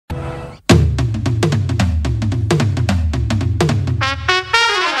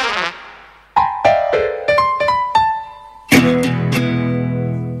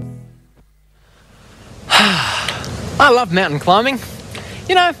love mountain climbing.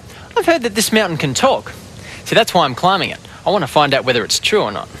 You know, I've heard that this mountain can talk. See, that's why I'm climbing it. I want to find out whether it's true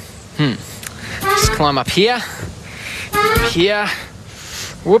or not. Just climb up here,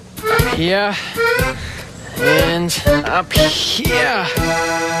 whoop, up here, and up here.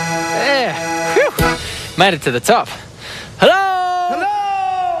 There. Whew. Made it to the top. Hello?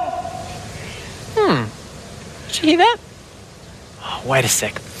 Hello? Did you hear that? Oh, wait a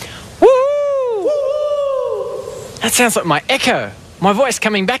sec. Woo! That sounds like my echo. My voice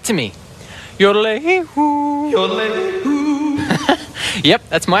coming back to me. Yodelay-hoo. Yodelay-hoo. Yep,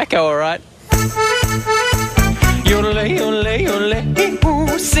 that's my echo, all right. Yodelay, yodelay,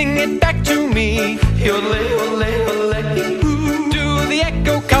 yodelay-hoo. Sing it back to me. Yodelay, yodelay, yodelay-hoo. Do the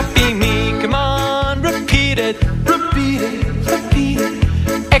echo copy me? Come on, repeat it. Repeat it, repeat it.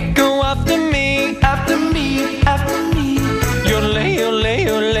 Echo after me. After me, after me. Yodelay, yodelay,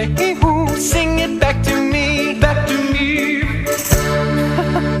 yodelay-hoo. Sing it back to me. Back to me.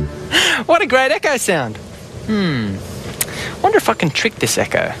 What a great echo sound. Wonder if I can trick this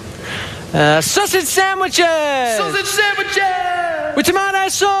echo. Sausage sandwiches! Sausage sandwiches! With tomato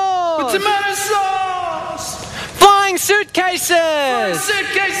sauce! With tomato sauce! Flying suitcases!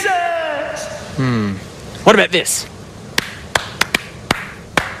 Suitcases! What about this?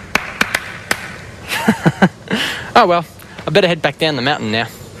 Oh well, I better head back down the mountain now.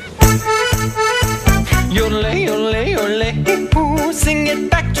 Yodelay, yodelay, yodelay, sing it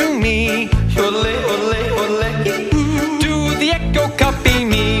back to me. Yodelay, yodelay, yodelay. Do the echo copy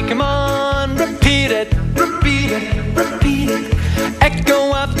me? Come on, repeat it. Repeat it, repeat it.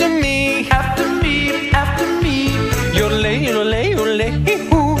 Echo after me. After me, after me. Yodelay, yodelay,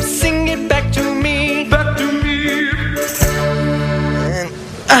 yodelay, sing it back to me. Back to me.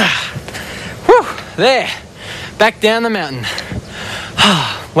 Whew, there. Back down the mountain.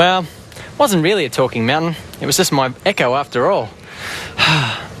 Well, wasn't really a talking mountain. It was just my echo after all.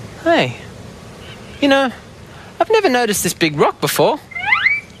 Hey, you know, I've never noticed this big rock before.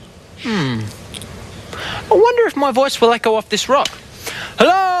 I wonder if my voice will echo off this rock.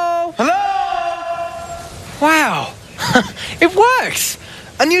 Hello? Hello? Wow, it works!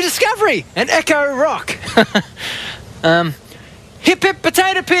 A new discovery, an echo rock. Hip hip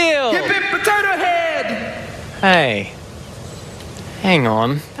potato peel! Hip hip potato head! Hey, hang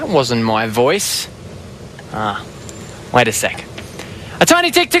on, that wasn't my voice. Wait a sec. A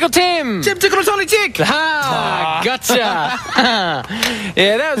tiny tick tickle Tim! Tim tickle a tiny tick! Ah, gotcha!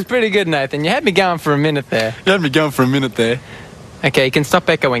 Yeah, that was pretty good, Nathan. You had me going for a minute there. You had me going for a minute there. Okay, you can stop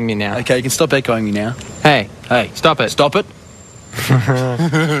echoing me now. Okay, you can stop echoing me now. Hey, stop it. Stop it.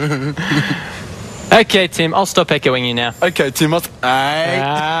 Okay, Tim, I'll stop echoing you now. Okay, Tim.